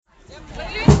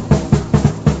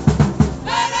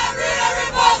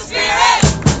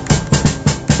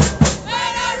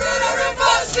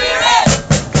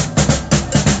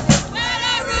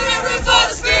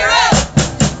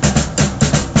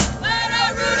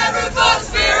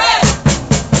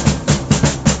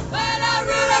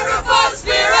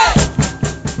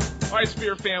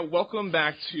and welcome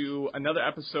back to another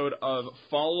episode of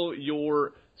Follow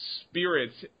Your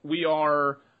Spirit. We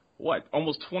are,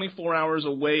 almost 24 hours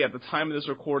away at the time of this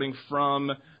recording from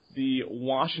the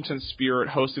Washington Spirit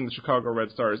hosting the Chicago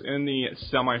Red Stars in the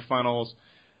semifinals.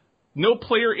 No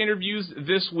player interviews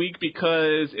this week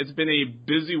because it's been a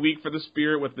busy week for the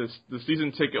Spirit with the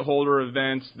season ticket holder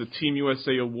events, the Team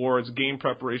USA Awards, game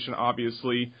preparation,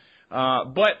 obviously.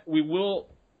 But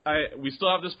we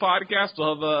still have this podcast.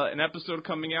 We'll have an episode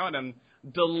coming out, and I'm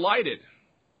delighted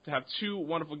to have two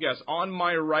wonderful guests. On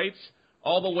my right,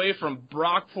 all the way from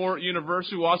Brockport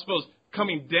University, well, I suppose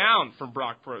coming down from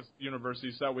Brockport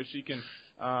University so that way she can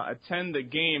attend the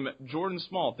game, Jordan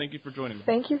Small. Thank you for joining me.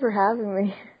 Thank you for having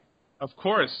me. Of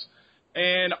course.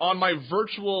 And on my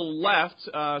virtual left,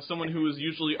 someone who is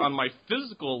usually on my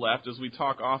physical left, as we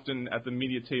talk often at the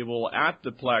media table at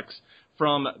the Plex,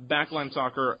 from Backline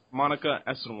Soccer, Monica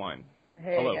Essenwein.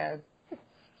 Hey, hello. guys.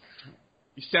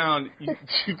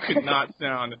 You could not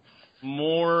sound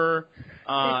more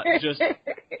just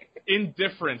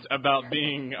indifferent about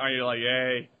being,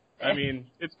 hey. I mean,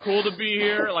 it's cool to be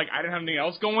here. Like, I didn't have anything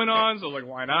else going on, so,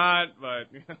 why not? But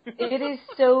it is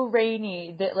so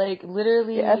rainy that,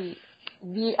 literally, yes.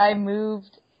 I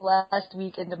moved last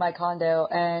week into my condo,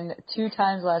 and 2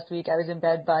 times last week I was in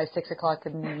bed by 6 o'clock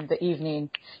in the evening.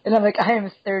 And I'm I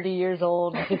am 30 years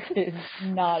old. This is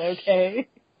not okay.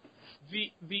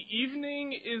 The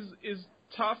evening is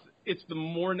tough. It's the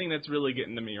morning that's really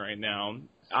getting to me right now.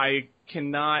 I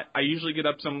usually get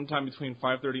up sometime between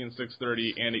 5:30 and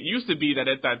 6:30, and it used to be that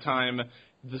at that time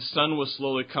the sun was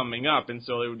slowly coming up, and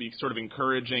so it would be sort of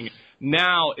encouraging.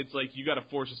 Now it's you got to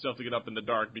force yourself to get up in the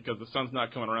dark because the sun's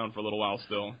not coming around for a little while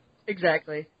still.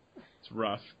 Exactly. It's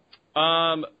rough.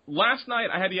 Last night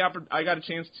I got a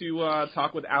chance to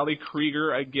talk with Ali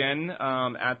Krieger again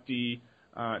at the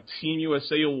Team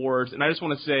USA Awards, and I just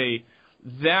want to say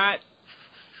that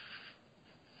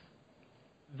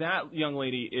young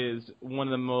lady is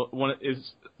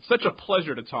is such a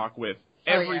pleasure to talk with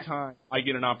every time I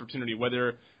get an opportunity,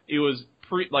 whether it was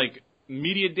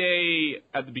media day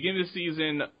at the beginning of the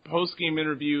season, post-game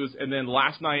interviews, and then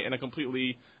last night in a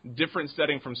completely different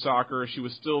setting from soccer. She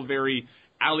was still very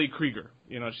Ali Krieger.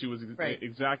 She was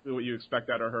exactly what you expect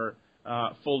out of her,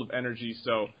 full of energy.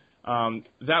 So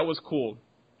that was cool.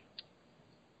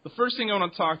 The first thing I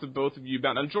want to talk to both of you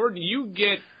about, now, Jordan, you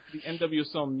get the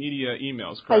NWSL media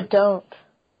emails, correct? I don't.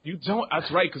 You don't?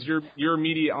 That's right, because you're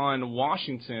media on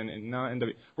Washington and not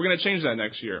NW. We're going to change that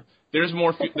next year. There's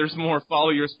more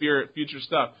Follow Your Spirit future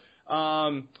stuff.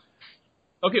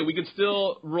 Okay, we can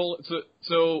still roll.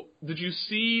 So did you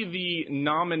see the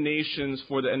nominations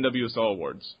for the NWSL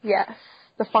Awards? Yes,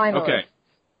 the finalists. Okay.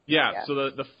 Yeah. So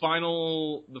the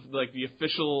final, the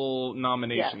official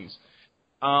nominations.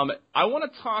 Yes. I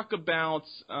want to talk about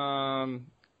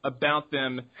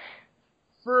them.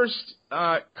 First,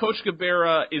 Coach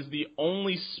Gabarra is the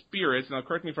only Spirit. Now,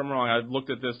 correct me if I'm wrong. I've looked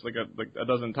at this a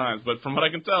dozen times, but from what I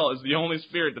can tell, is the only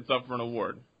Spirit that's up for an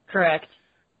award. Correct.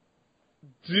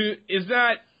 Is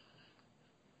that?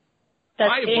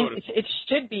 It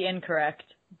should be incorrect,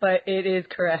 but it is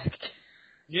correct.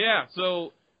 Yeah.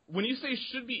 So when you say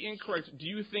should be incorrect, do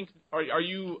you think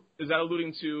is that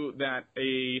alluding to that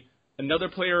another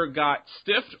player got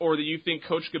stiffed, or do you think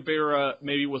Coach Gabarra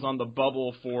maybe was on the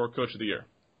bubble for Coach of the Year?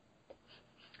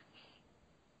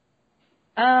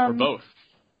 Or both?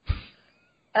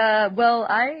 Well,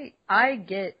 I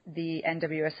get the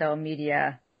NWSL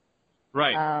media.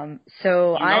 Right.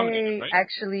 So right? I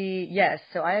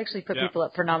actually put people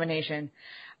up for nomination.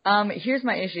 Here's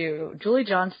my issue. Julie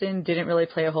Johnston didn't really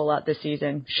play a whole lot this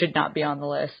season. Should not be on the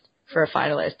list for a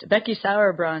finalist. Becky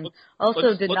Sauerbrunn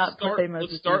also did not play most of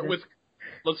the season.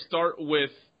 Let's start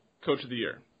with Coach of the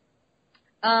Year.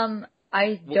 I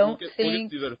don't we'll get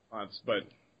think... to the response, but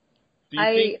do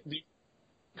you think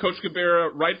Coach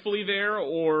Gabarra rightfully there,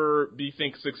 or do you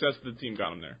think success of the team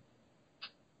got him there?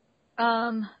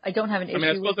 I don't have an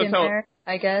issue with him there,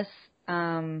 I guess.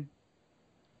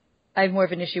 I have more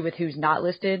of an issue with who's not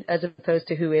listed as opposed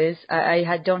to who is.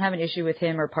 I don't have an issue with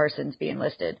him or Parsons being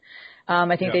listed.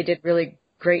 I think they did really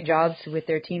great jobs with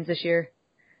their teams this year.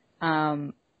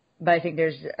 But I think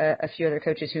there's a few other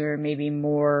coaches who are maybe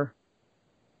more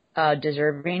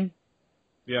deserving.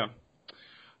 Yeah.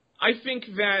 I think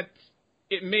that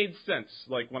it made sense.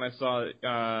 When I saw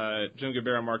Jim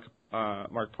Gabarra,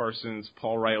 Mark Parsons,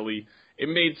 Paul Riley, it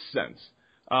made sense.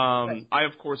 I,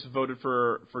 of course, voted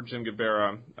for Jim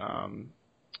Gabarra.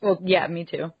 Well, yeah, me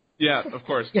too. Yeah, of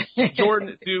course.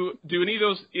 Jordan, do any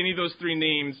of those three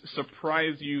names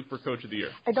surprise you for Coach of the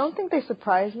Year? I don't think they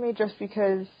surprise me just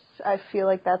because I feel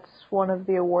like that's one of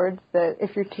the awards that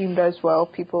if your team does well,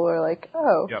 people are like,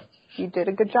 oh, you did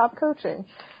a good job coaching.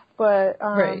 But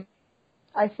Right.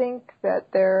 I think that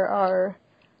there are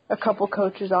a couple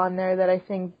coaches on there that I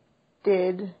think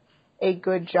did a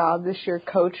good job this year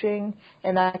coaching,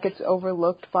 and that gets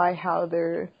overlooked by how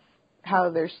their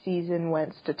season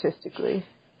went statistically.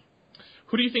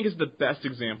 Who do you think is the best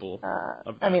example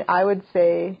of that? I mean, I would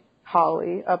say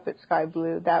Holly up at Sky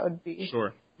Blue. That would be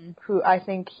Sure. who I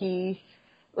think he,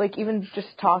 like, even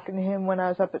just talking to him when I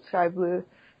was up at Sky Blue,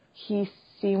 he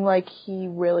seemed like he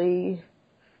really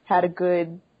had a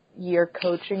good year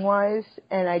coaching-wise,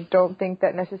 and I don't think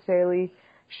that necessarily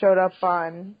showed up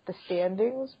on the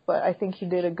standings, but I think he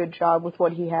did a good job with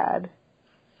what he had.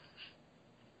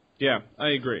 Yeah, I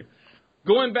agree.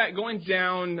 Going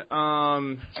down,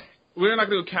 we're not going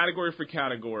to go category for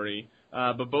category,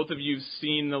 but both of you have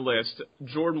seen the list.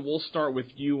 Jordan, we'll start with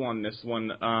you on this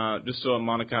one, just so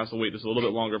Monica has to wait just a little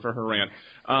bit longer for her rant.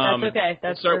 That's okay.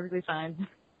 That's perfectly fine.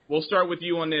 We'll start with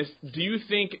you on this. Do you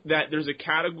think that there's a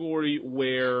category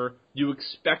where you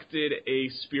expected a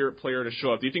Spirit player to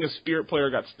show up? Do you think a Spirit player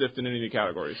got stiffed in any of the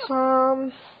categories?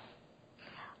 I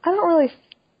don't really,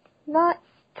 not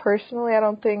personally, I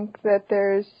don't think that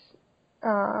there's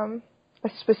a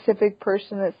specific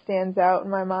person that stands out in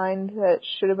my mind that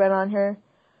should have been on here.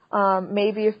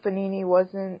 Maybe if Bonini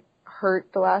wasn't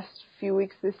hurt the last few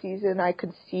weeks of the season, I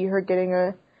could see her getting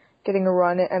a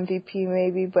run at MVP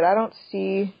maybe, but I don't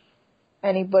see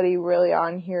anybody really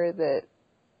on here that,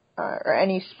 or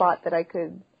any spot that I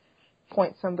could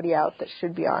point somebody out that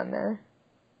should be on there.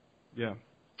 Yeah.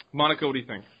 Monica, what do you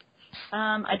think?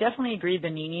 I definitely agree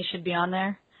Bonini should be on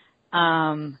there.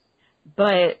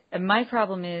 But my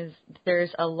problem is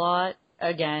there's a lot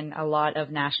of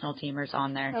national teamers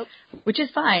on there, which is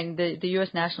fine, the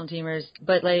U.S. national teamers,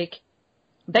 but like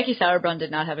Becky Sauerbrunn did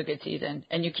not have a good season,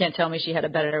 and you can't tell me she had a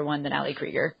better one than Ali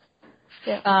Krieger.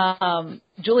 Yeah.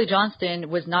 Julie Johnston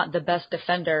was not the best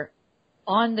defender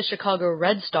on the Chicago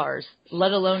Red Stars,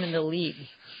 let alone in the league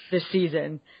this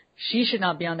season. She should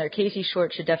not be on there. Casey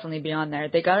Short should definitely be on there.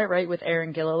 They got it right with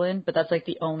Erin Gilliland, but that's like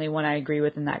the only one I agree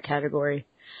with in that category.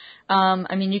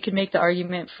 I mean, you could make the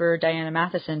argument for Diana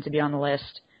Matheson to be on the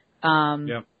list.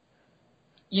 Yeah.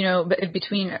 You know,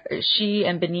 between she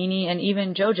and Bonini and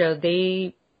even JoJo,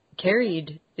 they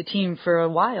carried the team for a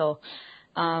while.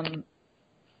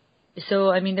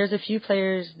 So, I mean, there's a few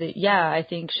players that, I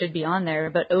think should be on there.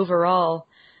 But overall,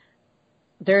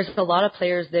 there's a lot of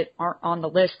players that aren't on the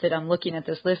list that I'm looking at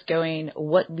this list going,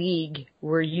 what league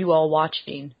were you all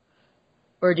watching?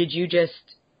 Or did you just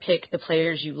pick the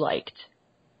players you liked?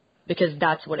 Because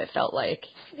that's what it felt like.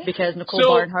 Because Nicole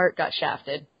Barnhart got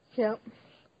shafted. Yep.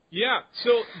 Yeah.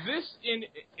 So this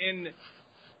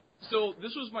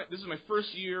this is my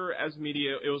first year as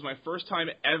media. It was my first time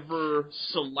ever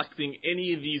selecting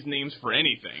any of these names for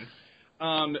anything.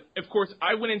 Of course,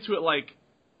 I went into it like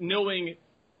knowing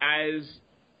as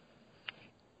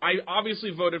I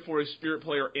obviously voted for a Spirit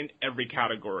player in every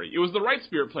category. It was the right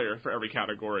Spirit player for every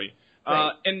category.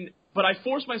 Right. But I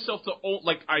forced myself to,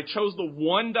 I chose the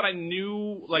one that I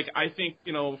knew, I think,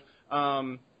 I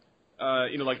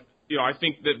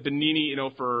think that Bonini,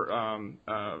 for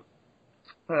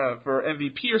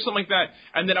MVP or something like that,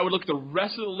 and then I would look at the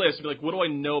rest of the list and be like, what do I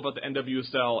know about the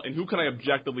NWSL, and who can I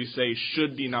objectively say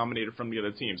should be nominated from the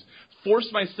other teams? Force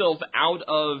myself out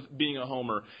of being a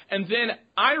homer. And then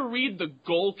I read the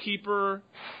goalkeeper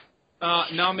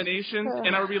nominations,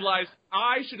 and I realized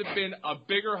I should have been a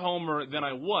bigger homer than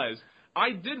I was.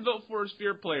 I did vote for a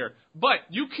Spirit player, but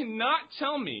you cannot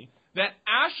tell me that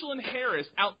Ashlyn Harris,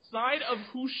 outside of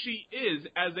who she is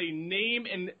as a name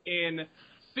and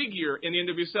figure in the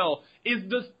NWSL,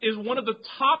 is one of the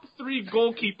top 3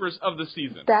 goalkeepers of the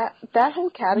season. That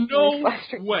whole category. No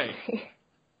way.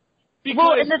 Because,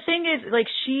 well, and the thing is, like,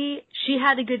 she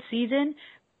had a good season.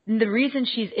 And the reason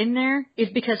she's in there is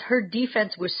because her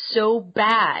defense was so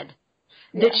bad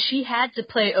that she had to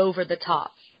play over the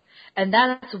top. And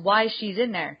that's why she's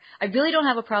in there. I really don't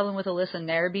have a problem with Alyssa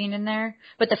Nair being in there,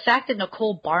 but the fact that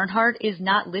Nicole Barnhart is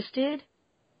not listed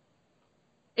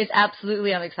is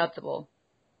absolutely unacceptable.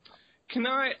 Can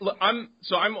I? Look, I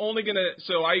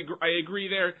agree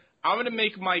there. I'm gonna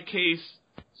make my case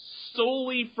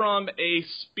solely from a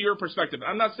Spirit perspective.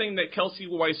 I'm not saying that Kelsey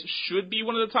Weiss should be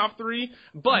one of the top 3,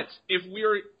 but if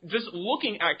we're just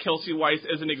looking at Kelsey Weiss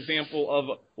as an example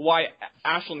of why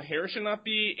Ashlyn Harris should not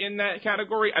be in that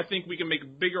category, I think we can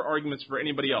make bigger arguments for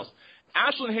anybody else.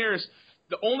 Ashlyn Harris,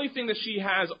 The only thing that she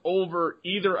has over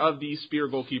either of these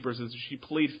Spirit goalkeepers is she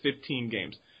played 15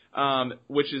 games,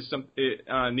 which is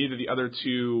neither the other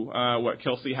two.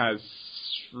 Kelsey has?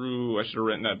 I should have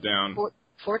written that down.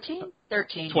 14?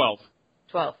 13. 12.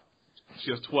 12.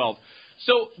 She has 12.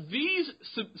 So this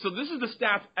is the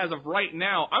stats as of right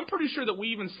now. I'm pretty sure that we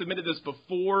even submitted this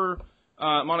before.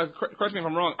 Monica, correct me if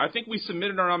I'm wrong. I think we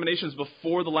submitted our nominations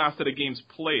before the last set of games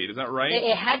played. Is that right?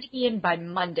 It had to be in by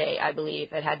Monday, I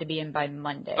believe. It had to be in by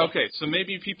Monday. Okay, so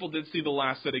maybe people did see the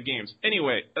last set of games.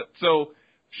 Anyway, so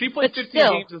she played 15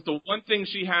 games. It's the one thing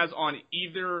she has on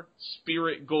either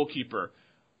Spirit goalkeeper.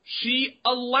 She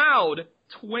allowed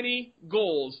 20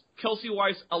 goals. Kelsey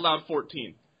Weiss allowed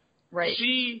 14. Right.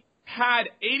 She had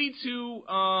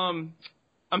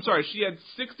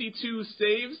 62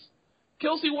 saves.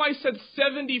 Kelsey Weiss had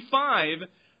 75.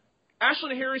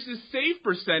 Ashlyn Harris's save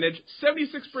percentage,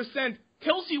 76%.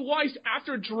 Kelsey Weiss,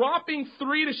 after dropping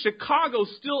 3 to Chicago,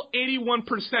 still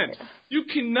 81%. You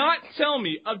cannot tell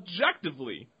me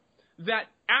objectively that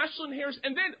Ashlyn Harris,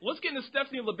 and then let's get into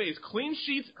Stephanie LeBay's clean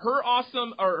sheets, her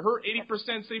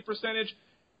 80% save percentage.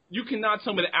 You cannot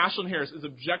tell me that Ashlyn Harris is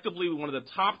objectively one of the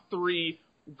top 3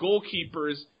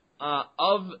 goalkeepers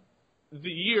of the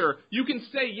year. You can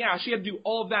say, yeah, she had to do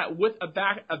all of that with a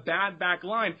bad back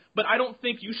line, but I don't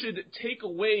think you should take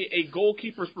away a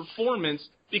goalkeeper's performance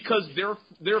because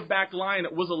their back line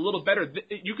was a little better.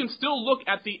 You can still look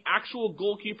at the actual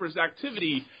goalkeeper's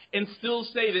activity and still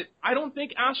say that I don't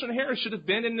think Ashlyn Harris should have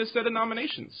been in this set of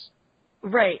nominations.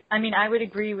 Right. I mean, I would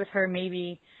agree with her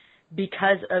maybe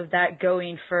because of that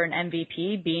going for an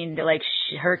MVP, being like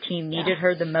her team needed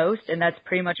her the most, and that's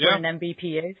pretty much what an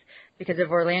MVP is. Because if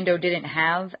Orlando didn't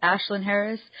have Ashlyn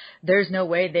Harris, there's no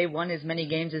way they won as many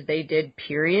games as they did,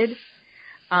 period.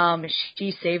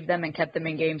 She saved them and kept them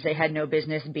in games they had no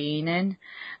business being in.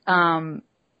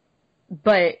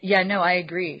 But yeah, no, I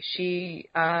agree.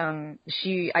 I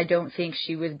don't think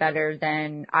she was better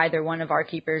than either one of our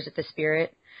keepers at the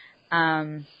Spirit.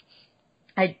 I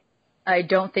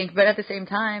don't think, but at the same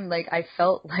time, like, I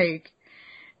felt like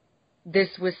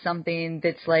this was something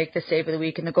that's like the save of the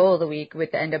week and the goal of the week with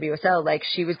the NWSL. Like,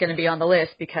 she was going to be on the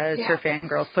list because her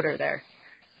fangirls put her there.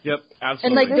 Yep, absolutely.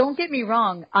 And, like, don't get me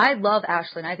wrong. I love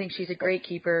Ashlyn. I think she's a great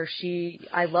keeper.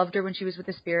 I loved her when she was with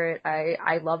the Spirit.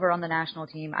 I love her on the national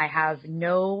team. I have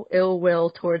no ill will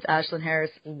towards Ashlyn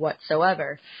Harris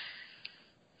whatsoever.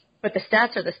 But the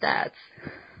stats are the stats.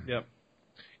 Yep.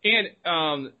 And,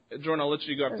 Jordan, I'll let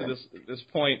you go up to this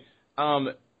point.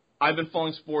 I've been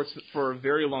following sports for a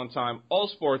very long time, all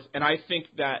sports, and I think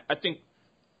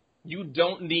you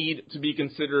don't need to be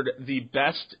considered the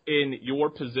best in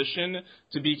your position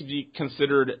to be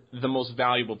considered the most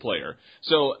valuable player.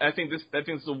 So I think it's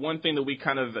the one thing that we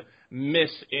kind of miss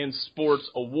in sports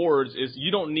awards is you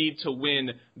don't need to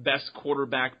win best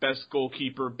quarterback, best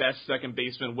goalkeeper, best second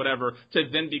baseman, whatever, to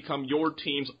then become your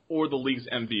team's or the league's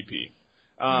MVP.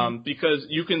 Because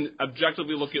you can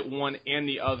objectively look at one and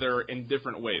the other in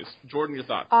different ways. Jordan, your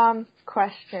thoughts?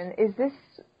 Question.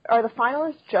 Are the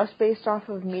finalists just based off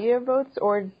of media votes,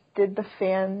 or did the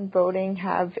fan voting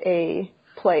have a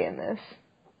play in this?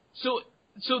 So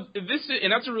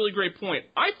and that's a really great point.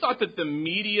 I thought that the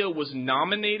media was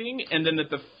nominating and then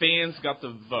that the fans got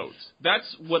the vote.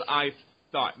 That's what I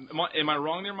thought. Am I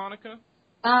wrong there, Monica?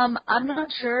 I'm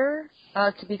not sure.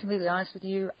 To be completely honest with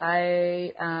you,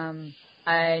 I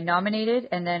nominated,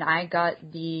 and then I got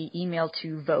the email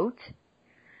to vote.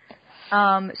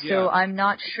 So I'm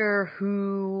not sure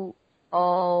who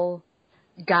all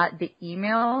got the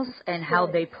emails and how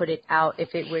they put it out,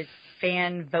 if it was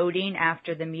fan voting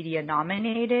after the media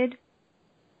nominated.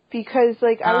 Because,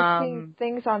 like, I was seeing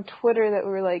things on Twitter that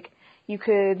were, like, you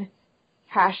could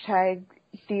hashtag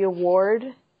the award,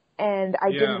 and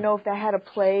I didn't know if that had a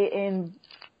play in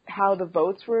how the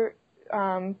votes were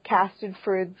casted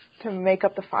to make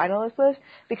up the finalist list,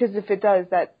 because if it does,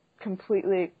 that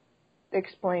completely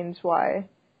explains why.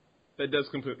 That does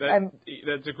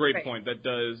that's a great point. That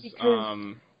does.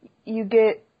 Because you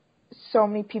get so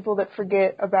many people that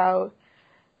forget about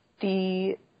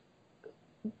the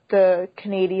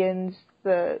Canadians,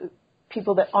 the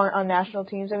people that aren't on national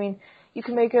teams. I mean, you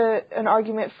can make an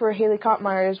argument for Haley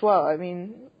Kottmeyer as well. I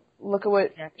mean, look at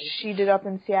what she did up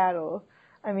in Seattle.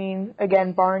 I mean,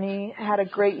 again, Barney had a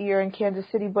great year in Kansas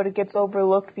City, but it gets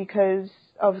overlooked because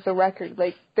of the record.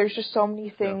 Like, there's just so many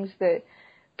things that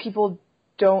people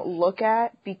don't look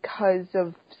at because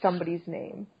of somebody's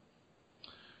name.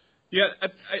 Yeah,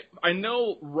 I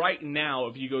know right now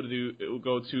if you go to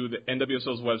the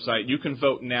NWSL's website, you can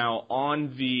vote now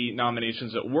on the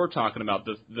nominations that we're talking about,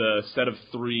 the set of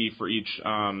 3 for each.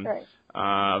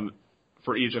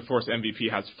 For each, of course, MVP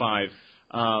has 5.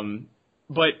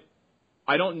 But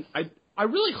I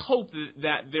really hope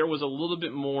that there was a little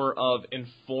bbit more of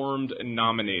informed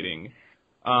nominating.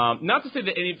 Not to say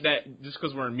that just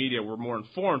because we're in media we're more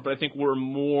informed, but I think we're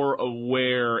more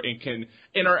aware and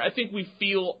I think we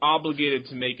feel obligated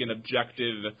to make an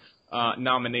objective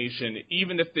nomination,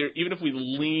 even if we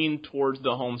lean towards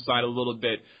the home side a little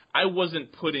bit. I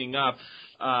wasn't putting up,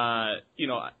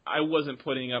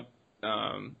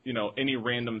 any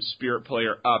random Spirit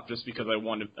player up just because I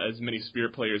wanted as many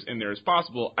Spirit players in there as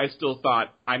possible. I still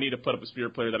thought I need to put up a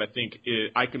Spirit player that I think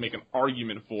I can make an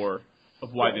argument for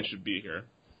of why they should be here.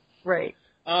 Right.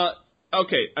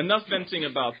 Okay, enough venting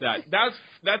about that.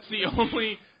 That's the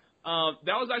only.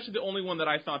 That was actually the only one that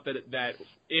I thought that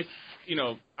if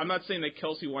I'm not saying that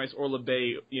Kelsey Weiss or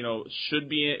LeBay should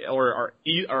be or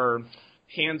are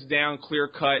hands down clear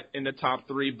cut in the top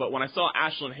three, but when I saw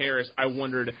Ashlyn Harris, I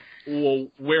wondered, well,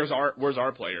 where's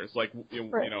our players? Like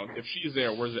if she's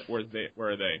there, where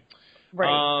are they?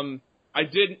 Right. I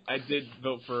did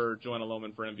vote for Joanna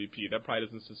Lohman for MVP. That probably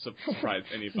doesn't surprise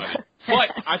anybody. But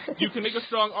you can make a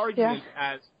strong argument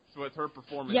as with her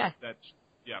performance.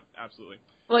 Yeah, absolutely.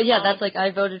 Well, that's like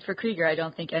I voted for Krieger. I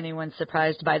don't think anyone's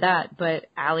surprised by that. But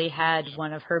Allie had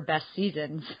one of her best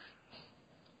seasons.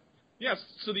 Yes.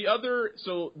 So the other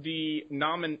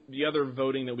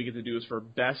voting that we get to do is for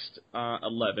best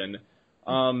 11.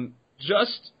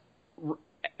 Just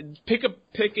pick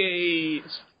a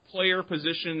player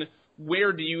position.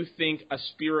 Where do you think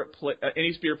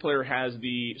any Spirit player has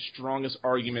the strongest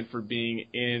argument for being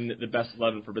in the best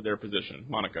 11 for their position?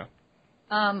 Monica.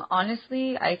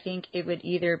 Honestly, I think it would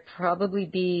either probably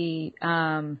be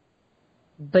Bonini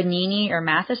or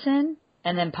Matheson,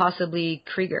 and then possibly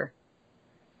Krieger.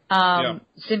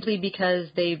 Simply because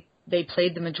they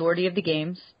played the majority of the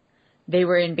games. They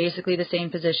were in basically the same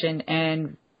position,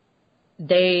 and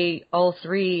they all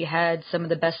three had some of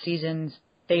the best seasons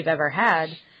they've ever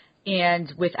had.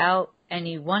 And without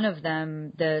any one of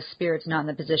them, the Spirit's not in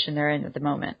the position they're in at the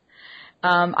moment.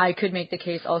 I could make the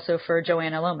case also for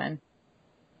Joanna Lohman.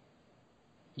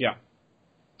 Yeah.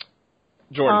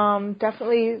 Jordan.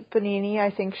 Definitely Bonini.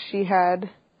 I think she had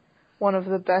one of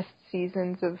the best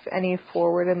seasons of any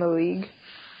forward in the league.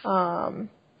 Got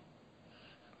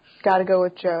to go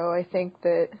with Joe.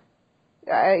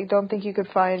 I don't think you could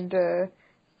find a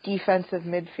defensive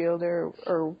midfielder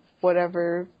or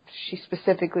whatever she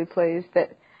specifically plays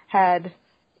that had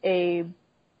a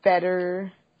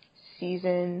better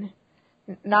season,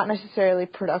 not necessarily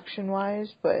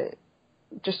production-wise, but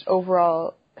just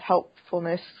overall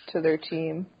helpfulness to their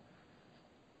team.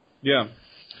 Yeah.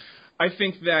 I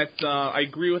think that I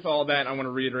agree with all that. I want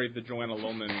to reiterate the Joanna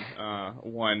Lohman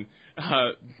one.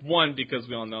 One, because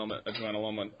we all know a Joanna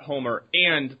Lohman homer,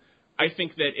 and I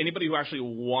think that anybody who actually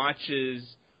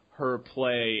watches her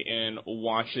play and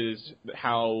watches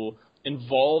how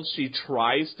involved she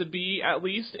tries to be, at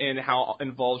least, and how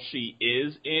involved she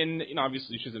is in,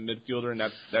 obviously she's a midfielder, and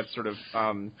that's sort of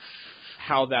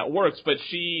how that works, but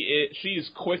she's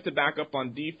quick to back up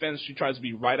on defense. She tries to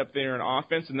be right up there in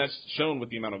offense, and that's shown with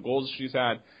the amount of goals she's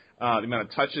had, the amount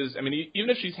of touches. I mean, even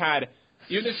if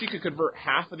she could convert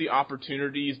half of the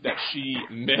opportunities that she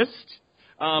missed,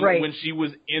 when she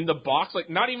was in the box, like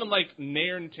not even like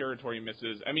Nairn territory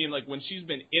misses. I mean, like when she's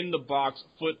been in the box,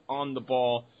 foot on the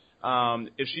ball,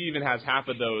 if she even has half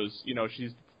of those,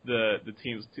 she's the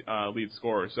team's lead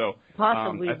scorer. So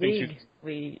possibly I think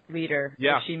leader.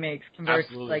 Yeah, if she converts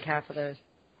absolutely. like half of those.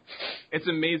 It's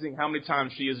amazing how many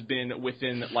times she has been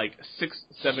within like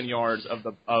 6-7 yards of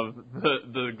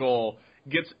the goal,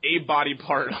 gets a body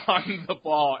part on the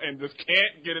ball, and just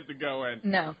can't get it to go in.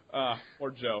 No. Poor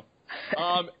Joe.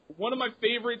 One of my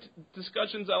favorite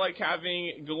discussions I like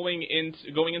having going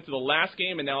into the last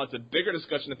game, and now it's a bigger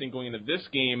discussion I think going into this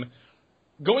game.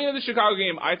 Going into the Chicago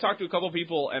game, I talked to a couple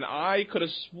people, and I could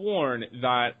have sworn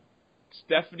that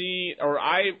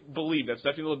I believe that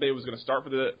Stephanie LeBay was going to start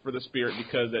for the Spirit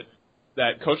because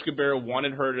that Coach Cabrera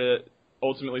wanted her to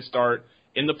ultimately start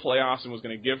in the playoffs and was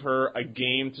going to give her a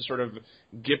game to sort of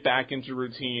get back into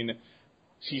routine.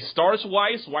 She starts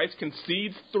Weiss. Weiss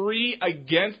concedes 3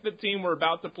 against the team we're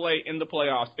about to play in the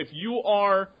playoffs. If you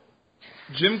are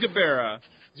Jim Cabrera,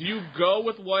 do you go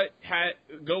with what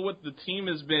the team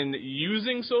has been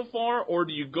using so far, or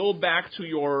do you go back to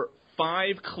your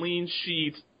 5 clean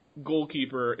sheet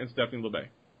goalkeeper in Stephanie LeBay?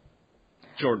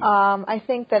 Jordan. I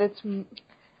think that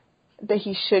that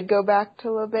he should go back to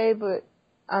LeBay, but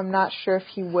I'm not sure if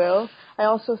he will. I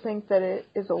also think that it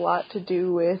is a lot to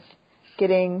do with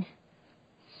getting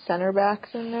center backs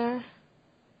in there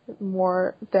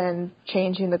more than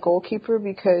changing the goalkeeper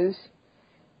because,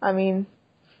 I mean,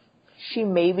 she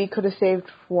maybe could have saved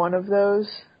one of those,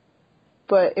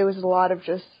 but it was a lot of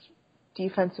just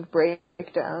defensive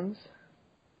breakdowns.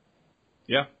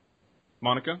 Yeah.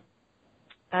 Monica?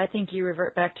 I think you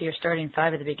revert back to your starting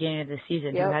five at the beginning of the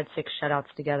season who had 6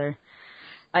 shutouts together.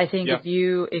 I think if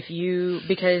you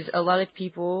because a lot of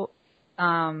people,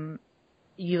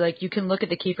 you can look at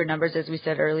the keeper numbers as we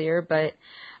said earlier, but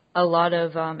a lot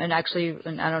of, and I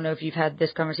don't know if you've had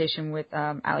this conversation with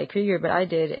Ali Krieger, but I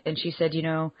did, and she said,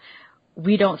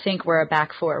 we don't think we're a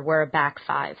back four, we're a back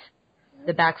five.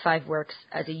 The back five works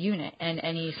as a unit, and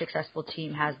any successful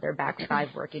team has their back five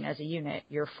working as a unit,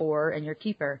 your 4 and your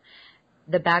keeper.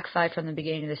 The back five from the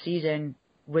beginning of the season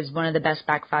was one of the best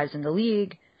back fives in the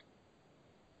league.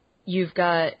 You've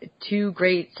got 2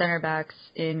 great center backs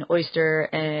in Oyster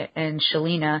and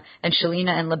Shalina, and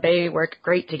LeBay work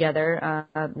great together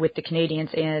with the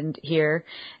Canadians and here.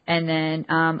 And then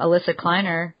Alyssa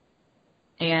Kleiner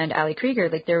and Ali Krieger,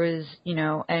 there was,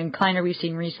 and Kleiner we've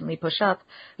seen recently push up,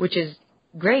 which is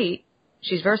great.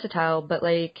 She's versatile, but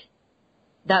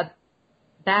that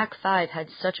back five had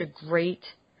such a great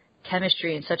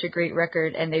chemistry and such a great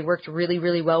record, and they worked really,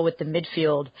 really well with the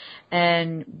midfield.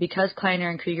 And because Kleiner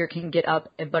and Krieger can get up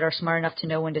but are smart enough to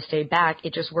know when to stay back,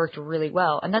 it just worked really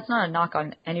well. And that's not a knock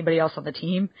on anybody else on the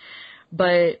team,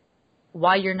 but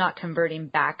why you're not converting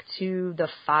back to the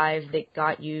 5 that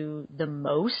got you the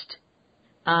most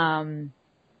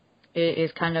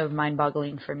is kind of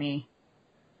mind-boggling for me.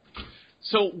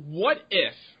 So what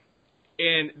if,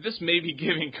 and this may be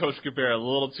giving Coach Cabrera a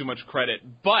little too much credit,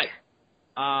 but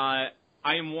I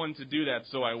am one to do that,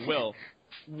 so I will.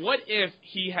 What if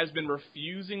he has been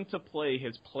refusing to play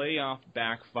his playoff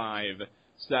back 5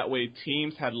 so that way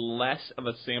teams had less of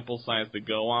a sample size to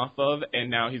go off of, and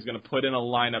now he's going to put in a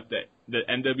lineup that the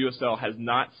NWSL has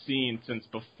not seen since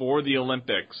before the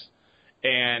Olympics?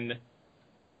 And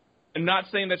I'm not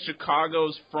saying that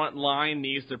Chicago's front line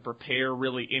needs to prepare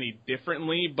really any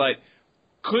differently, but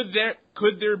could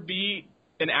there be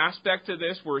an aspect to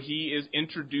this where he is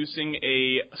introducing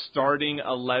a starting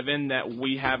 11 that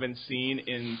we haven't seen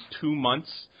in 2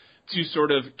 months to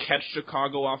sort of catch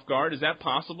Chicago off guard? Is that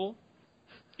possible?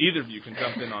 Either of you can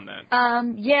jump in on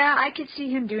that. Yeah, I could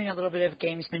see him doing a little bit of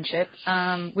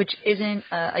gamesmanship, which isn't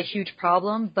a huge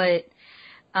problem, but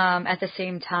at the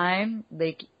same time,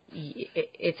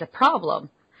 it's a problem.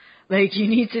 You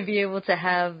need to be able to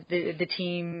have the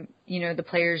team, the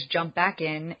players jump back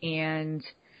in and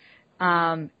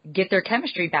get their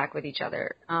chemistry back with each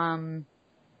other.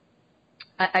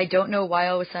 I don't know why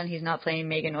all of a sudden he's not playing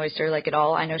Megan Oyster at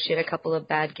all. I know she had a couple of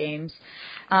bad games.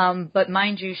 But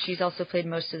mind you, she's also played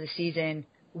most of the season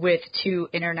with 2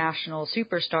 international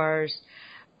superstars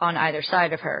on either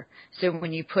side of her. So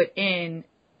when you put in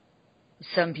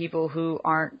some people who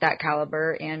aren't that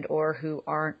caliber and or who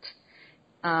aren't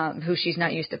who she's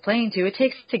not used to playing to, it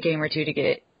takes a game or 2 to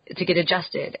get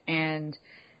adjusted. And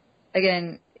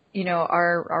again,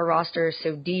 our roster is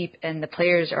so deep and the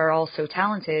players are all so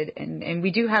talented, and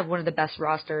we do have one of the best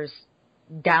rosters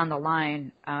down the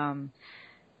line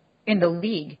in the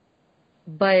league.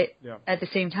 But at the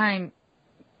same time,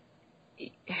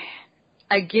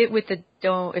 I get with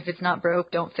if it's not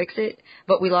broke, don't fix it.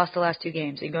 But we lost the last 2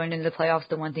 games. And going into the playoffs,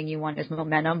 the one thing you want is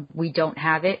momentum. We don't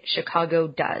have it. Chicago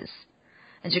does.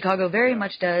 And Chicago very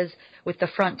much does with the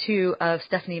front 2 of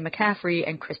Stephanie McCaffrey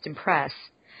and Kristen Press.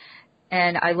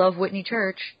 And I love Whitney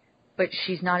Church, but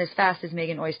she's not as fast as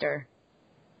Megan Oyster.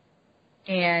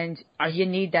 And you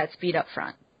need that speed up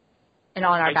front and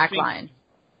on our back line.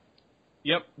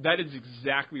 Yep, that is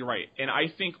exactly right. And I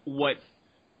think what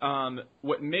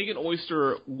Megan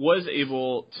Oyster was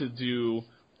able to do,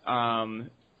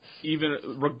 even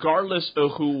regardless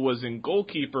of who was in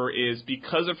goalkeeper, is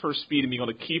because of her speed and being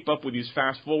able to keep up with these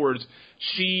fast forwards,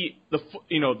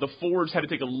 the forwards had to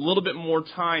take a little bit more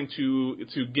time to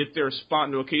get their spot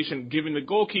in location, giving the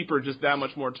goalkeeper just that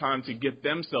much more time to get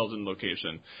themselves in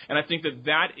location. And I think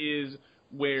that is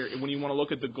where, when you want to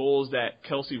look at the goals that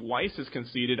Kelsey Weiss has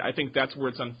conceded, I think that's where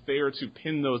it's unfair to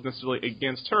pin those necessarily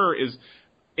against her, is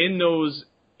in those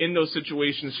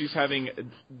situations, she's having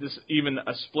this even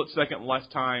a split second less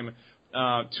time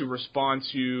to respond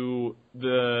to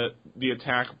the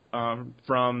attack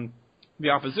from the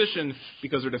opposition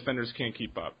because her defenders can't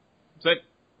keep up. Is that,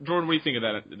 Jordan? What do you think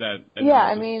of that? Yeah,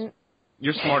 I mean,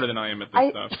 you're smarter than I am at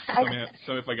this stuff.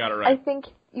 So if I got it right, I think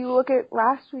you look at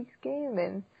last week's game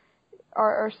and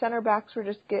our center backs were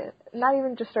just not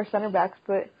even just our center backs,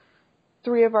 but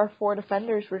 3 of our 4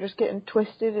 defenders were just getting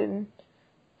twisted, and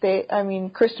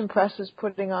Kristen Press was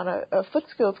putting on a foot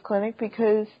skills clinic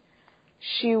because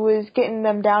she was getting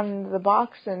them down into the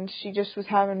box and she just was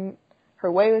having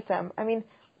her way with them. I mean,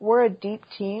 we're a deep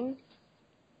team,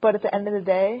 but at the end of the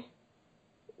day,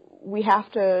 we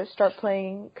have to start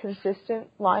playing consistent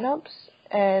lineups,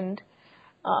 and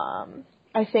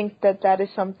I think that is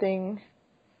something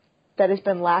that has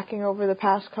been lacking over the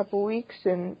past couple weeks,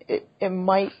 and it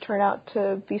might turn out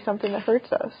to be something that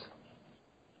hurts us.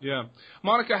 Yeah.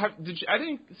 Monica, I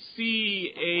didn't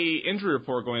see a injury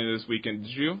report going into this weekend.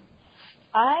 Did you?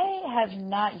 I have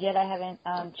not yet. I haven't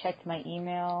checked my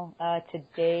email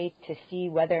today to see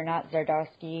whether or not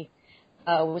Zardowski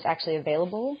was actually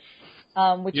available,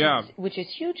 which is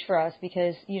huge for us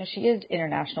because she is an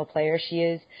international player. She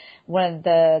is one of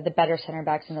the better center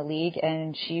backs in the league,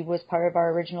 and she was part of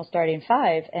our original starting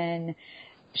five. And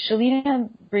Shelina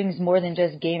brings more than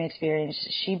just game experience.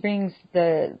 She brings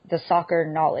the soccer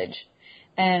knowledge,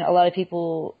 and a lot of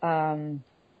people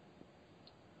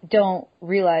don't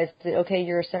realize that, okay,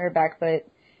 you're a center back, but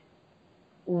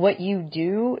what you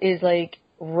do is like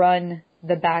run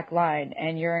the back line,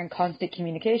 and you're in constant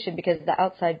communication because the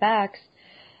outside backs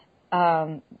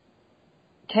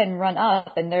can run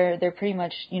up, and they're pretty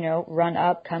much, run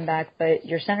up, come back, but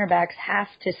your center backs have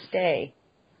to stay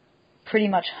pretty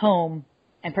much home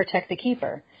and protect the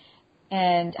keeper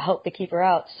and help the keeper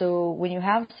out. So when you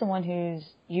have someone who's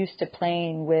used to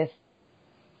playing with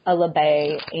a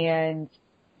LeBay and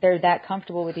they're that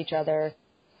comfortable with each other,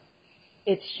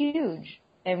 it's huge.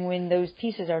 And when those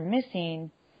pieces are missing,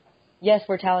 yes,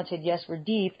 we're talented, yes, we're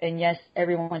deep, and yes,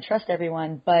 everyone trusts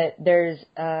everyone, but there's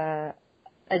a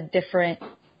different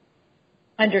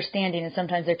understanding, and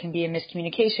sometimes there can be a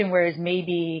miscommunication, whereas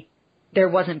maybe there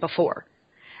wasn't before.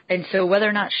 And so whether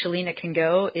or not Shelina can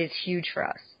go is huge for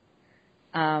us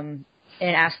in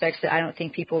aspects that I don't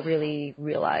think people really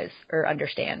realize or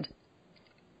understand.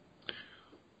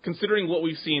 Considering what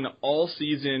we've seen all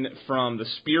season from the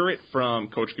Spirit, from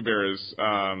Coach Cabrera's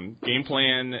game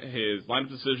plan, his lineup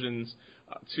decisions,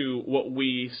 to what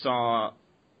we saw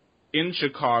in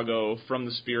Chicago from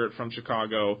the Spirit from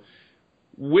Chicago,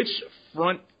 which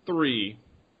front three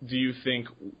do you think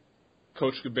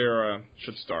Coach Cabrera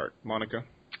should start? Monica?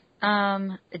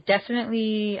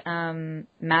 Definitely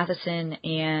Matheson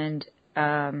and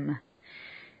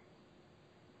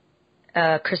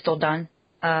Crystal Dunn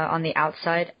on the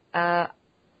outside.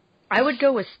 I would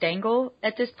go with Stengel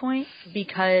at this point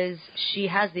because she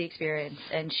has the experience,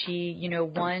 and she,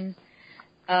 won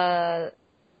the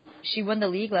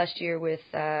league last year with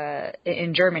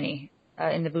in Germany.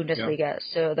 In the Bundesliga,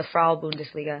 so the Frau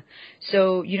Bundesliga.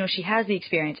 So, she has the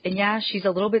experience. And yeah, she's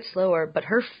a little bit slower, but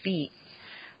her feet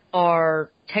are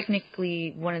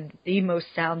technically one of the most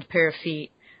sound pair of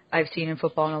feet I've seen in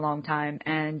football in a long time.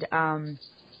 And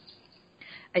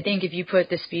I think if you put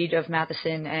the speed of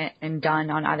Matheson and Dunn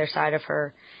on either side of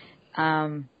her,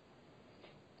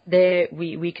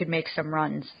 we could make some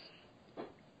runs.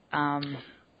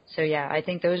 So yeah, I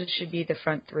think those should be the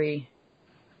front three.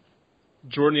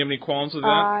 Jordan, you have any qualms with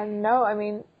that? No, I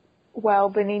mean,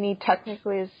 Benini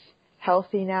technically is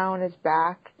healthy now and is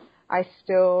back. I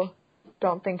still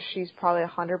don't think she's probably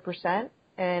 100%,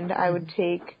 and I would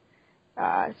take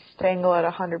Stengel at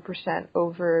 100%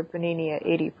 over Benini at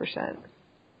 80%.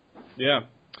 Yeah.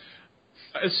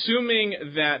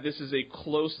 Assuming that this is a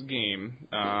close game,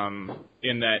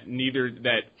 in that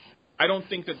I don't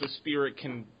think that the Spirit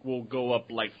will go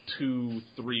up like 2-3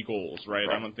 goals, right?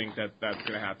 I don't think that's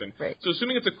going to happen. Right. So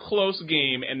assuming it's a close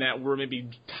game and that we're maybe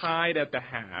tied at the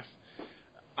half,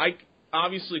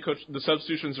 obviously, Coach, the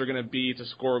substitutions are going to be to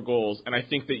score goals, and I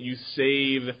think that you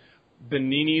save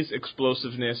Benini's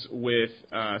explosiveness with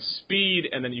speed,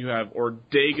 and then you have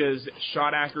Ortega's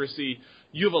shot accuracy.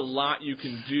 You have a lot you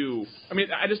can do. I mean,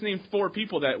 I just named 4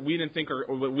 people that we didn't think or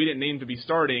we didn't name to be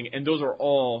starting, and those are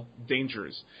all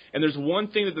dangers. And there's one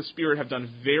thing that the Spirit have done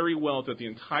very well throughout the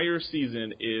entire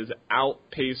season is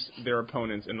outpace their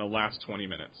opponents in the last 20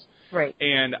 minutes. Right.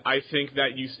 And I think that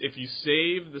if you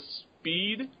save the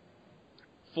speed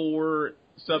for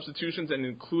substitutions, and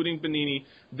including Benini,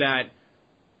 that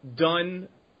Dunn,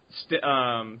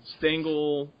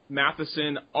 Stengel,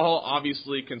 Matheson all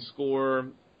obviously can score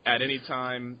at any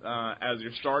time as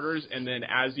your starters, and then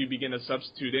as you begin to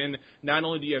substitute in, not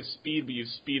only do you have speed, but you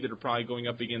have speed that are probably going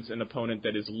up against an opponent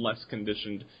that is less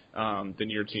conditioned than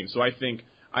your team. So I think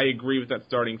I agree with that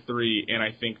starting 3, and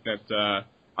I think that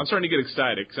I'm starting to get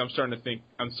excited because I'm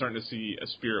starting to see a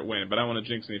Spirit win, but I don't want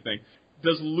to jinx anything.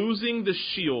 Does losing the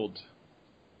Shield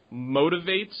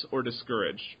motivate or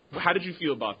discourage? How did you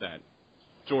feel about that,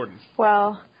 Jordan?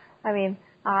 Well, I mean,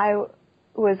 I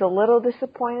was a little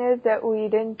disappointed that we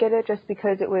didn't get it just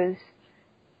because it was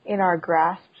in our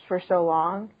grasp for so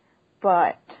long,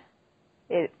 but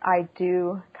I'm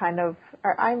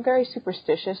very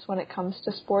superstitious when it comes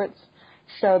to sports,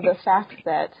 so the fact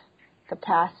that the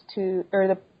past two, or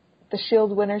the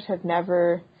Shield winners have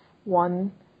never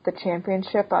won the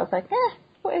championship, I was like,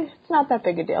 well, it's not that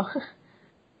big a deal.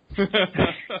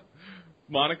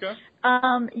 Monica?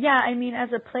 Yeah, I mean, as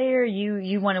a player,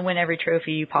 you want to win every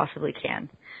trophy you possibly can.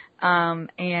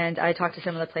 And I talked to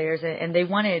some of the players, and they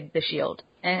wanted the Shield.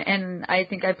 And I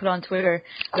think I put on Twitter,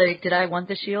 like, did I want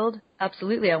the Shield?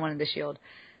 Absolutely, I wanted the Shield.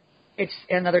 It's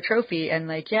another trophy, and,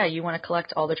 like, yeah, you want to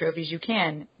collect all the trophies you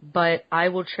can, but I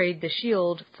will trade the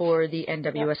Shield for the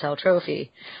NWSL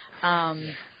trophy.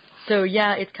 So,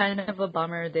 yeah, it's kind of a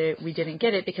bummer that we didn't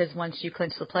get it, because once you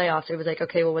clinch the playoffs, it was like,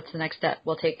 okay, well, what's the next step?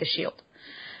 We'll take the Shield.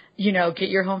 You know, get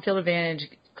your home field advantage,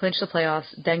 clinch the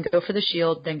playoffs, then go for the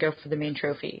Shield, then go for the main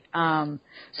trophy. So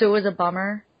it was a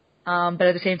bummer. But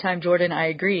at the same time, Jordan, I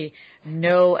agree.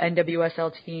 No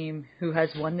NWSL team who has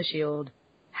won the Shield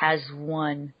has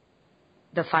won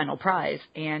the final prize,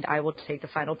 and I will take the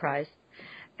final prize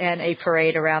and a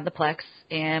parade around the Plex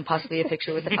and possibly a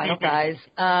picture with the final prize,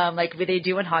 like they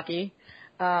do in hockey.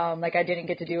 Like I didn't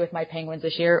get to do with my Penguins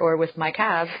this year or with my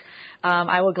Cavs.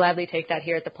 I will gladly take that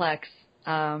here at the Plex,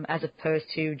 as opposed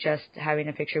to just having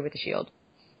a picture with the Shield.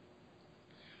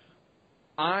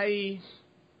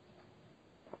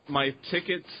 My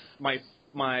tickets, my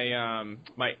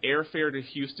airfare to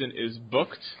Houston is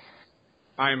booked.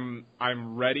 I'm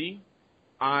ready.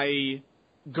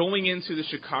 Going into the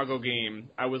Chicago game,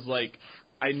 I was like,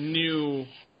 I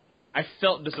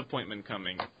felt disappointment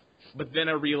coming. But then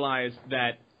I realized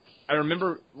that I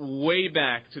remember way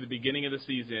back to the beginning of the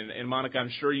season, and Monica, I'm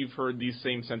sure you've heard these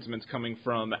same sentiments coming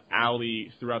from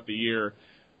Allie throughout the year.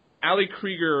 Allie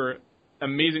Krieger,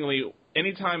 amazingly,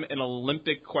 anytime an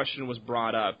Olympic question was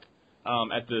brought up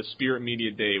at the Spirit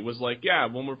Media Day, was like, yeah,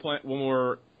 when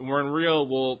we're in Rio,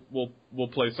 we'll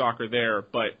play soccer there,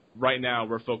 but right now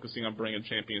we're focusing on bringing a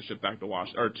championship back to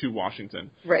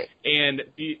Washington. Right. And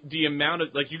the amount of,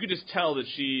 like, you could just tell that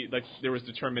there was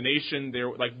determination there.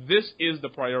 Like, this is the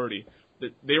priority.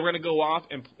 That they were going to go off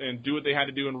and do what they had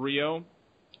to do in Rio,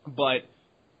 but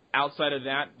outside of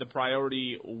that, the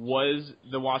priority was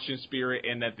the Washington Spirit,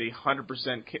 and that they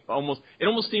 100% it almost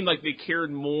seemed like they cared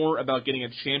more about getting a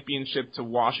championship to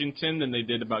Washington than they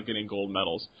did about getting gold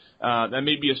medals. That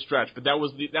may be a stretch, but that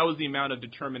was the amount of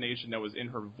determination that was in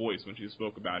her voice when she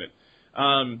spoke about it.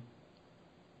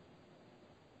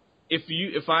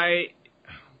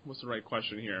 What's the right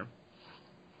question here?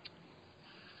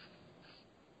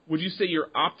 Would you say you're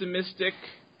optimistic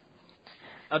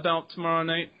about tomorrow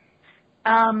night?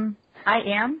 I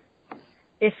am.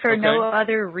 If for no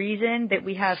other reason that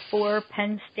we have 4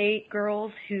 Penn State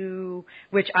girls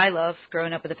which I love,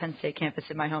 growing up at the Penn State campus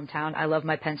in my hometown. I love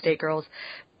my Penn State girls.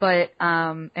 But,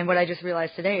 and what I just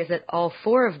realized today is that all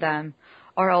 4 of them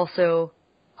are also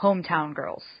hometown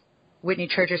girls. Whitney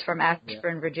Church is from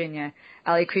Ashburn, Virginia.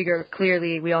 Allie Krieger,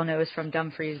 clearly, we all know, is from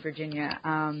Dumfries, Virginia.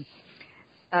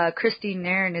 Christine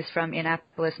Nairn is from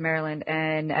Annapolis, Maryland,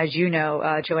 and as you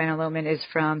know, Joanna Lohman is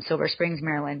from Silver Springs,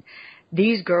 Maryland.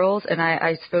 These girls, and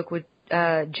I spoke with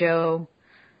Jo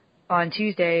on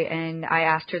Tuesday, and I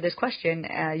asked her this question,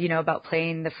 about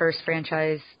playing the first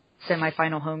franchise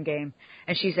semifinal home game.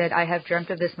 And she said, I have dreamt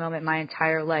of this moment my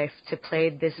entire life, to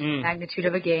play this magnitude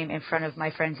of a game in front of my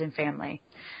friends and family.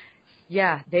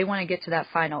 Yeah, they want to get to that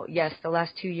final. Yes, the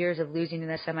last 2 years of losing in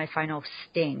the semifinal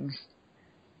stings.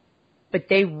 But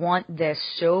they want this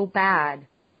so bad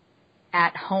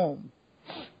at home,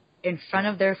 in front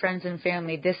of their friends and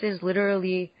family. This is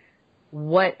literally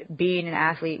what being an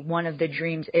athlete, one of the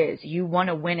dreams is. You want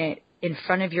to win it in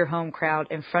front of your home crowd,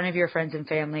 in front of your friends and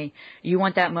family. You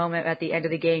want that moment at the end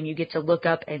of the game. You get to look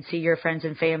up and see your friends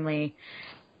and family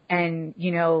and,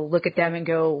 look at them and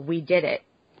go, we did it.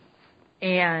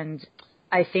 And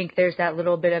I think there's that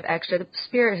little bit of extra. The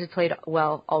Spirit has played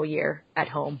well all year at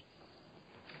home.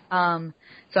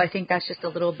 So I think that's just a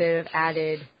little bit of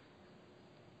added,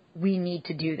 we need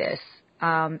to do this.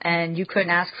 And you couldn't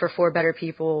ask for 4 better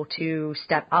people to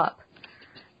step up.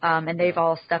 And they've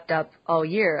all stepped up all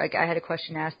year. Like, I had a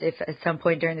question asked if at some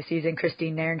point during the season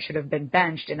Christine Nairn should have been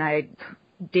benched, and I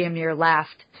damn near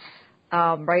laughed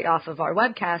right off of our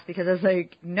webcast, because I was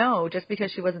like, no, just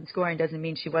because she wasn't scoring doesn't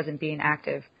mean she wasn't being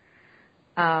active,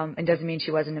 and doesn't mean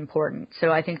she wasn't important. So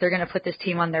I think they're going to put this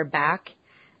team on their back,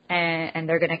 and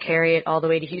they're going to carry it all the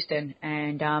way to Houston.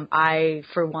 And I,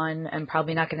 for one, am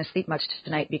probably not going to sleep much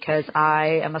tonight, because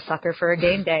I am a sucker for a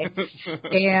game day.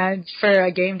 And for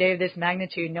a game day of this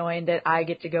magnitude, knowing that I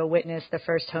get to go witness the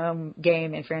first home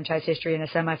game in franchise history in a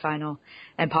semifinal,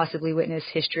 and possibly witness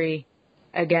history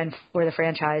again for the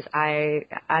franchise,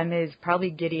 I'm as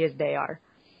probably giddy as they are.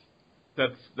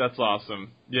 That's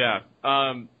awesome. Yeah.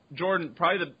 Jordan,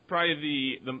 probably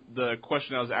the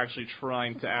question I was actually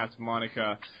trying to ask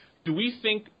Monica, do we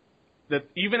think that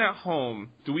even at home,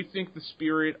 do we think the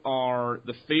Spirit are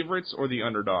the favorites or the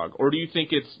underdog, or do you think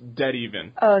it's dead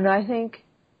even? Oh no, I think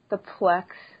the Plex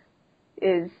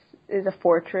is a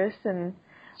fortress, and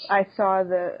I saw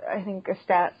a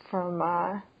stat from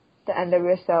the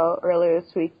NWSL earlier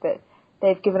this week that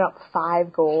they've given up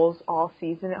 5 goals all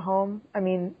season at home. I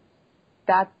mean,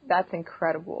 that's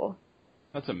incredible.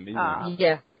 That's amazing.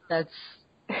 Yeah, that's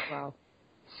wow.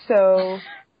 So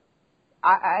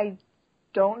I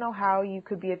don't know how you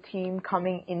could be a team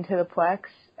coming into the Plex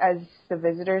as the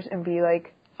visitors and be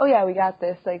like, oh yeah, we got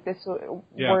this. Like this,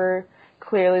 we're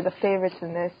clearly the favorites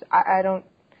in this. I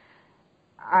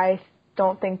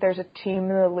don't think there's a team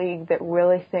in the league that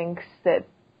really thinks that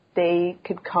they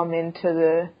could come into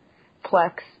the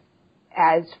Plex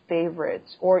as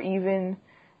favorites, or even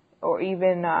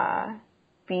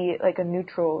be like a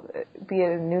neutral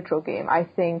game. I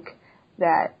think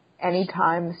that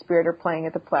anytime the Spirit are playing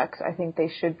at the Plex, I think they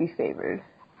should be favored.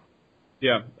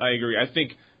 Yeah, I agree. I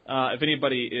think if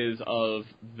anybody is of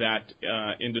that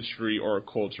industry or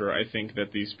culture, I think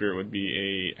that the Spirit would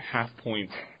be a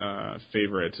half-point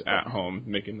favorite at home,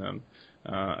 making them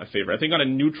a favorite. I think on a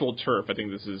neutral turf, I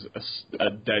think this is a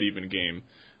dead-even game,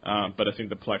 but I think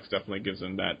the Plex definitely gives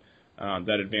them that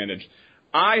advantage.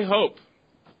 I hope,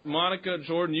 Monica,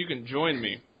 Jordan, you can join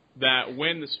me, that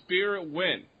when the Spirit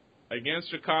win against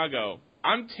Chicago,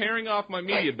 I'm tearing off my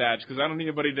media badge because I don't need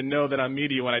anybody to know that I'm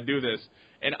media when I do this,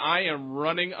 and I am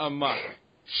running amok,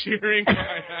 cheering my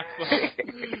ass off,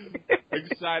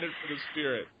 excited for the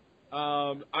Spirit.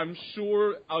 I'm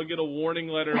sure I'll get a warning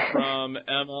letter from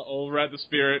Emma over at the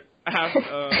Spirit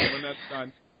when that's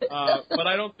done, but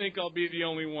I don't think I'll be the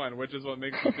only one, which is what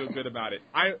makes me feel good about it.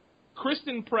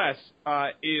 Kristen Press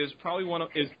is probably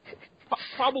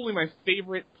my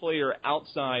favorite player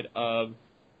outside of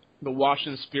the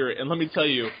Washington Spirit, and let me tell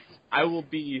you, I will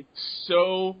be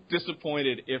so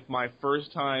disappointed if my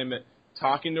first time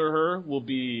talking to her will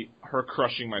be her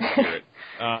crushing my Spirit.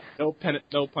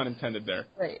 No pun intended there.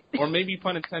 Right. Or maybe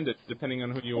pun intended, depending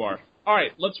on who you are. All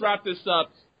right, let's wrap this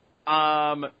up.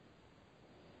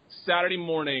 Saturday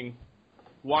morning,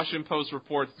 Washington Post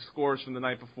reports the scores from the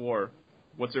night before.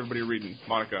 What's everybody reading?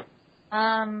 Monica?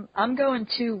 I'm going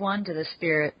 2-1 to the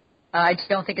Spirit. I just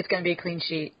don't think it's going to be a clean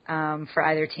sheet for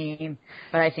either team,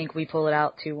 but I think we pull it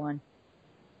out 2-1.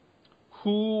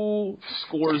 Who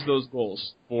scores those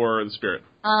goals for the Spirit?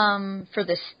 For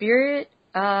the Spirit,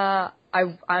 I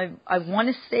want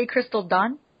to say Crystal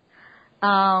Dunn,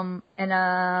 and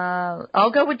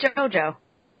I'll go with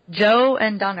Joe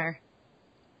and Dunner.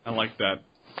 I like that.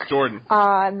 Jordan?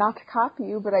 Not to copy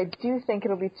you, but I do think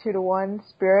it'll be 2-1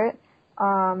 Spirit.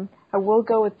 I will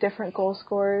go with different goal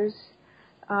scorers.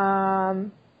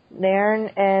 Nairn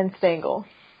and Stengel.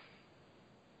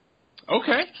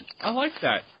 Okay, I like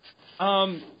that.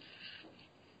 I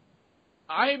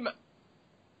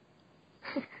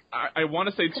want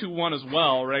to say 2-1 as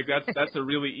well, right? That's a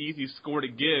really easy score to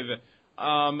give.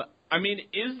 I mean,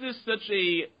 is this such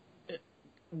a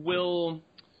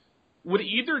would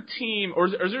either team, or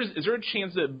is there a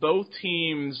chance that both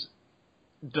teams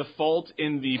default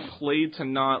in the play to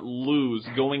not lose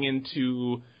going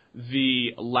into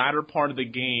the latter part of the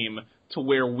game to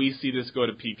where we see this go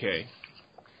to PK?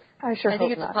 I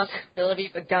think it's a possibility,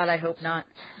 but God, I hope not.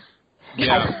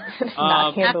 Yeah.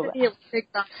 Not handle after the Olympics,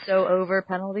 I'm so over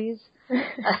penalties.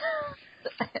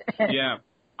 Yeah.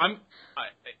 I'm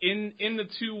in the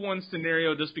 2-1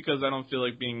 scenario just because I don't feel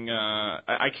like being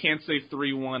I can't say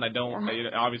 3-1.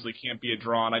 It obviously can't be a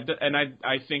draw, and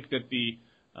I think that the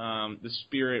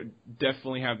Spirit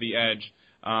definitely have the edge.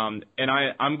 And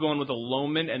I'm going with a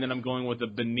Lohman, and then I'm going with a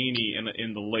Benini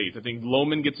in the late. I think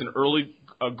Lohman gets an early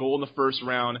goal in the first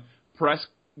round. Press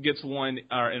gets one in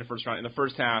the first round. In the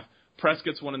first half, Press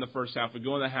gets one in the first half. We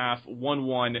go in the half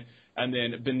 1-1, and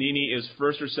then Benini is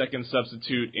first or second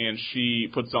substitute, and she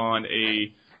puts on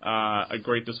a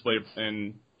great display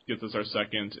and gets us our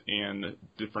second and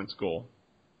difference goal.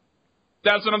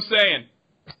 That's what I'm saying.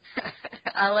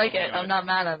 I like it. I'm not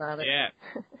mad about it.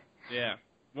 Yeah.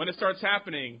 When it starts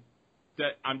happening,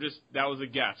 that was a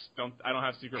guess. I don't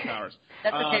have secret powers.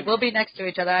 That's okay. We'll be next to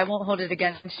each other. I won't hold it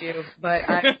against you, but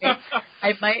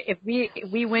I might. If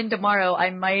we win tomorrow, I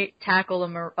might tackle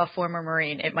a former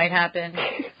Marine. It might happen.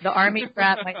 The Army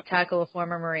brat might tackle a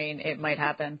former Marine. It might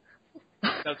happen.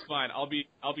 That's fine. I'll be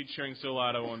cheering so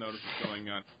loud I won't notice what's going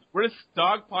on. We're just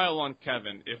dogpile on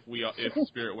Kevin if the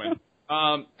Spirit win.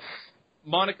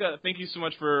 Monica, thank you so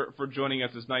much for joining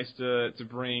us. It's nice to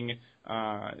bring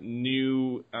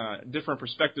new, different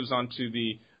perspectives onto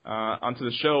the onto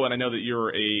the show, and I know that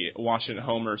you're a Washington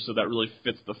homer, so that really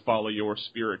fits the Follow Your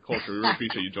Spirit culture. We really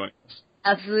appreciate you joining us.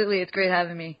 Absolutely. It's great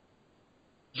having me.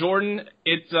 Jordan,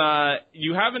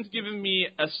 you haven't given me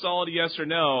a solid yes or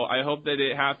no. I hope that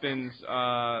it happens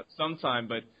sometime,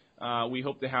 but we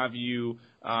hope to have you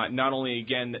not only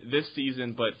again this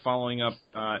season, but following up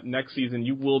next season.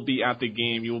 You will be at the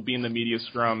game. You will be in the media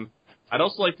scrum. I'd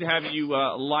also like to have you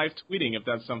live tweeting if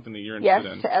that's something that you're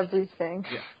interested in. Yes to everything.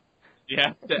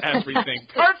 Yeah, to everything.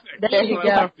 Perfect. There you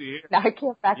go. Now I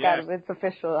can't back out of it. It's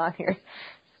official on here.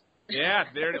 Yeah,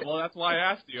 well, that's why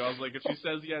I asked you. I was like, if she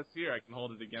says yes here, I can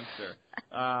hold it against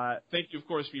her. Thank you, of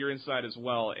course, for your insight as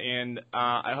well. And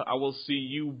I will see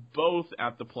you both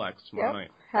at the Plex tomorrow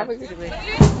night. Have a good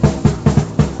week.